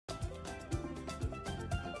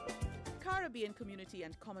Caribbean Community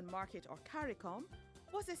and Common Market, or Caricom,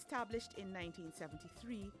 was established in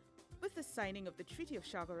 1973 with the signing of the Treaty of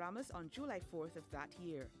Chaguaramas on July 4th of that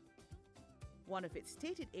year. One of its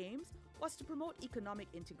stated aims was to promote economic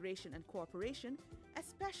integration and cooperation,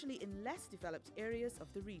 especially in less developed areas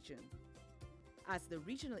of the region. As the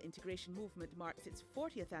regional integration movement marks its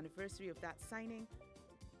 40th anniversary of that signing,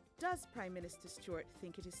 does Prime Minister Stewart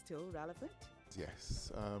think it is still relevant?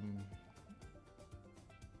 Yes.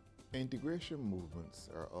 Integration movements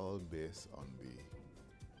are all based on the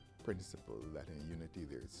principle that in unity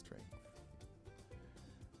there is strength.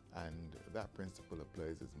 And that principle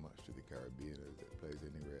applies as much to the Caribbean as it applies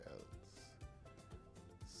anywhere else.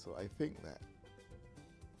 So I think that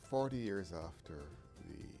 40 years after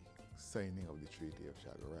the signing of the Treaty of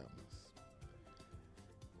Chaguaramas,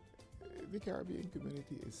 the Caribbean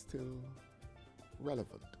community is still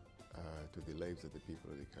relevant to the lives of the people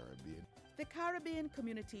of the Caribbean. The Caribbean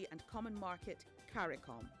Community and Common Market,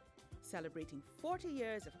 Caricom, celebrating 40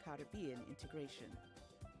 years of Caribbean integration.